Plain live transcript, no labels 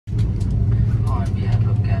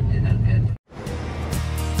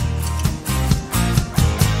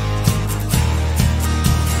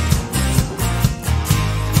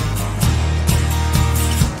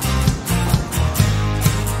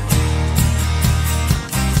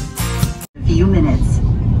few minutes.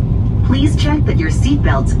 Please check that your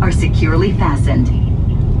seatbelts are securely fastened.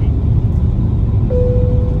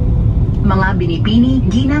 Mga binipini,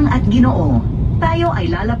 ginang at ginoo, tayo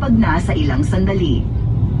ay lalapag na sa ilang sandali.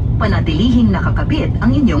 Panatilihing nakakabit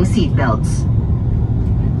ang inyong seatbelts.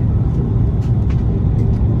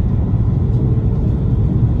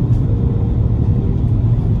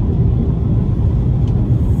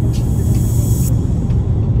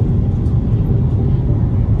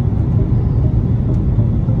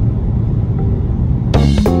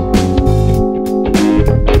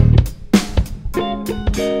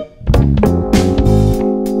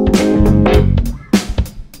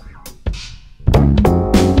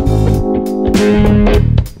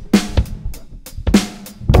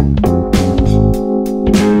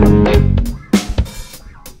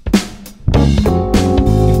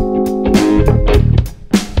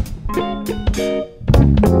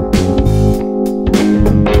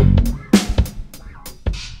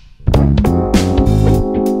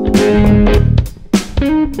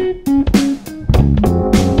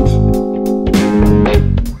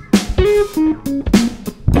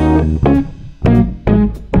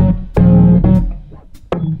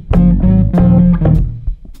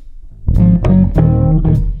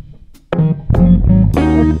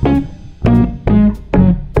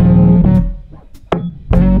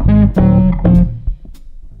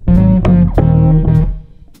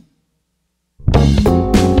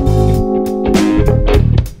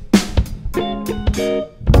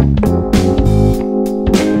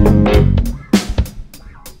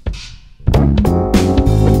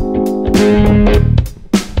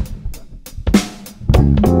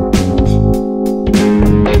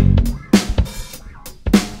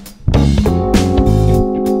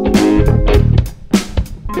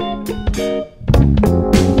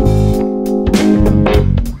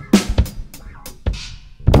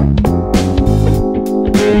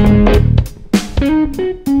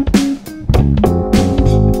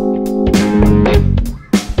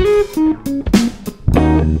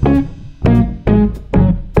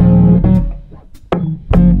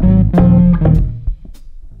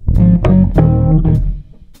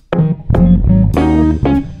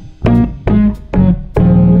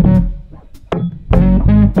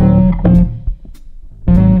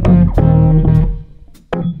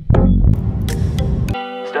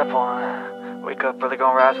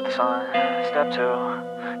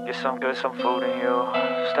 Some food in you.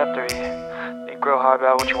 Step 3, think real hard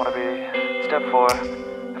about what you wanna be. Step 4,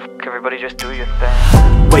 everybody just do your thing.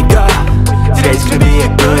 Wake up, today's gonna be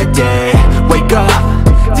a good day. Wake up,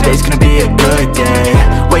 today's gonna be a good day.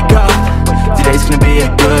 Wake up, today's gonna be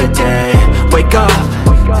a good day. Wake up,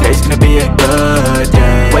 today's gonna be a good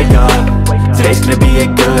day. Wake up, today's gonna be a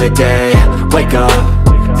good day. Wake up,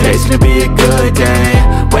 today's gonna be a good day.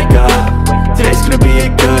 Wake up, today's gonna be a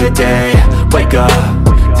good day. Wake up,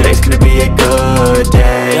 today's gonna be a good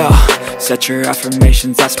day. Yo, set your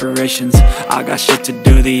affirmations, aspirations. I got shit to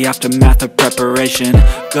do, the aftermath of preparation.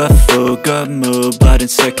 Good food, good mood, blood in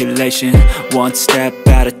circulation. One step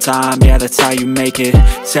at a time, yeah, that's how you make it.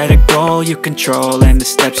 Set a goal you control and the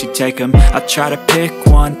steps you take them. I try to pick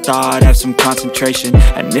one thought, have some concentration.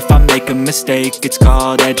 And if I make a mistake, it's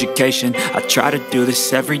called education. I try to do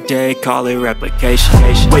this every day, call it replication.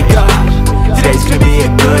 Wake up, today's gonna be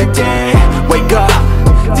a good day. Wake up,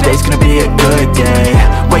 today's gonna be a good day.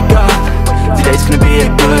 Wake up, today's gonna be a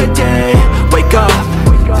good day. Wake up,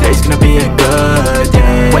 today's gonna be a good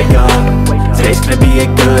day. Wake up, today's gonna be a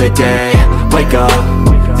good day. Wake up,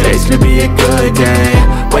 today's gonna be a good day.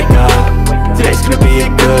 Wake up, today's gonna be a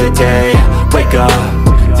good day. Wake up,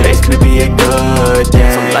 today's gonna be a good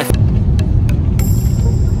day.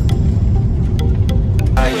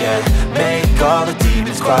 Yeah, make all the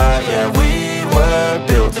demons quiet. Yeah, we were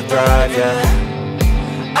built to thrive. Yeah.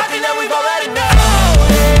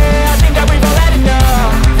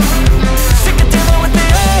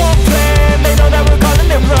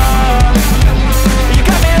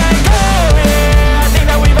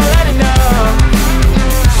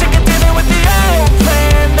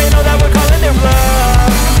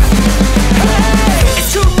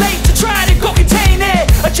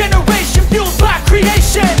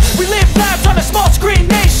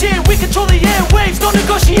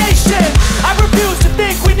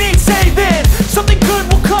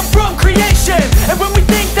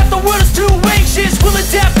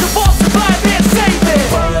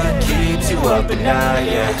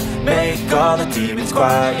 Make all the demons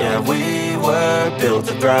quiet. Yeah, we were built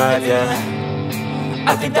to thrive. Yeah,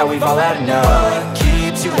 I think that we've all had enough. What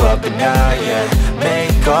keeps you up at night? Yeah,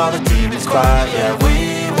 make all the demons quiet. Yeah,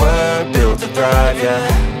 we were built to thrive. Yeah,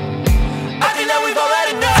 I think that we've all had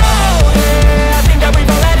enough.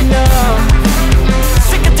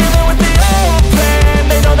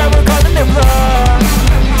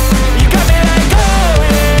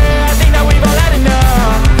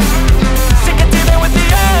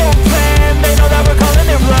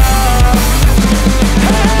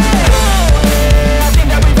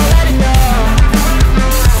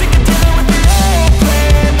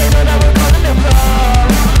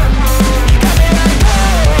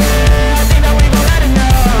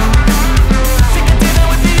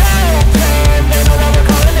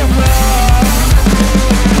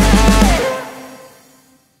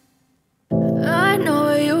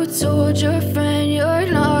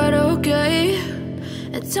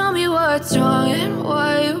 tell me what's wrong and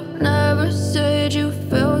why you never said you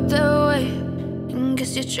felt that way. And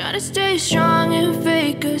guess you're trying to stay strong and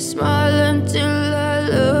fake a smile until I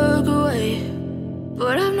look away.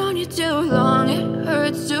 But I've known you too long, it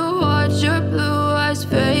hurts to watch your blue eyes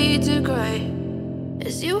fade to gray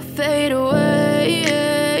as you fade away,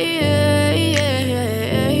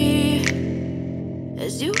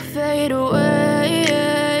 as you fade away.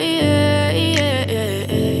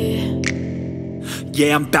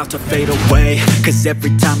 Yeah, I'm about to fade away, cause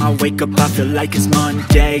every time I wake up I feel like it's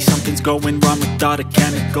Monday. Something's going wrong with all the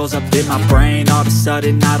chemicals up in my brain. All of a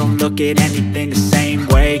sudden I don't look at anything the same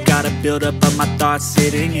way. Gotta build up of my thoughts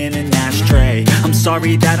sitting in an ashtray. I'm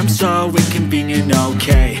sorry that I'm so inconvenient,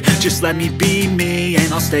 okay. Just let me be me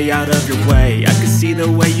and I'll stay out of your way. I can see the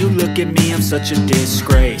way you look at me, I'm such a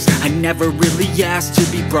disgrace. I never really asked to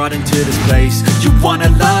be brought into this place. You wanna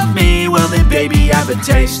love me? Well then baby I have a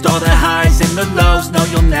taste. All the highs and the lows, no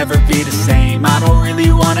you'll never be the same. I don't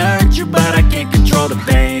really wanna hurt you but I can't control the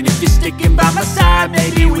pain. If you're sticking by my side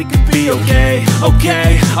maybe we could be okay.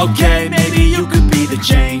 Okay, maybe you could be the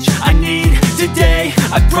change I need today.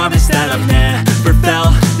 I promise that I've never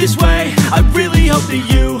felt this way. I really hope that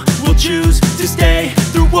you will choose to stay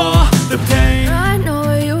through all the pain. I know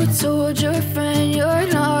you told your friend you're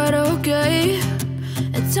not okay,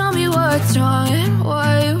 and tell me what's wrong and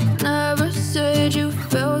why you never said you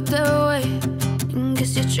felt that way. And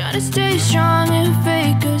guess you're trying to stay strong and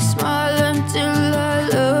fake a smile until I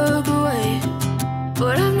look away.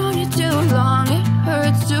 But I've known you too long, it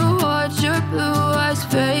hurts to watch your blue eyes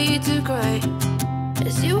fade to gray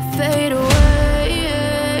as you fade away,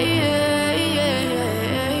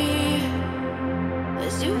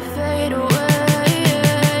 as you fade away,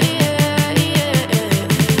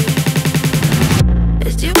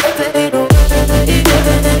 as you fade away.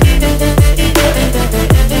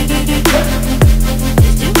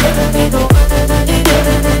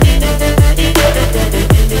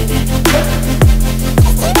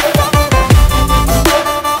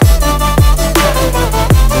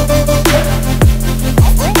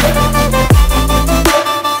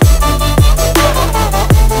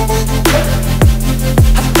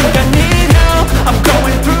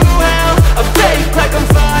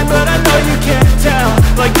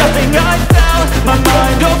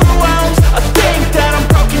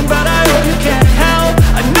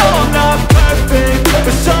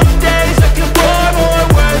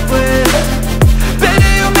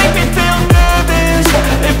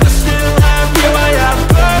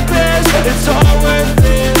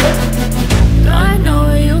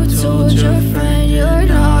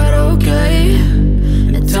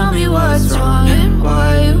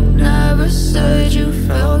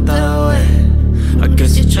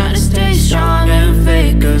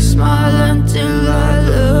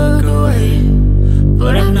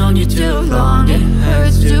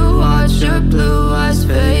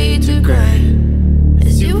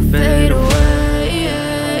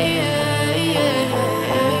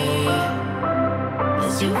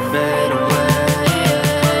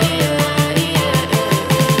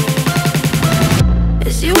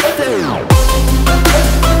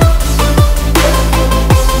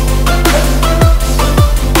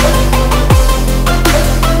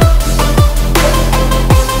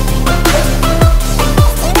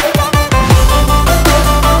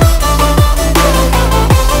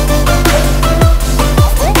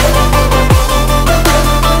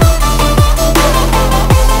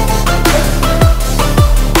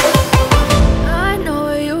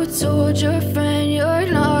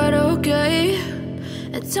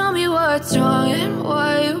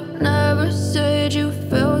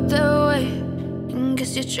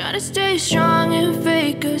 Try to stay strong and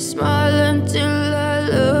fake a smile until I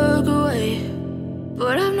look away.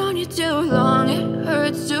 But I've known you too long, it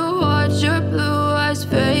hurts to watch your blue eyes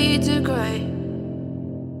fade to gray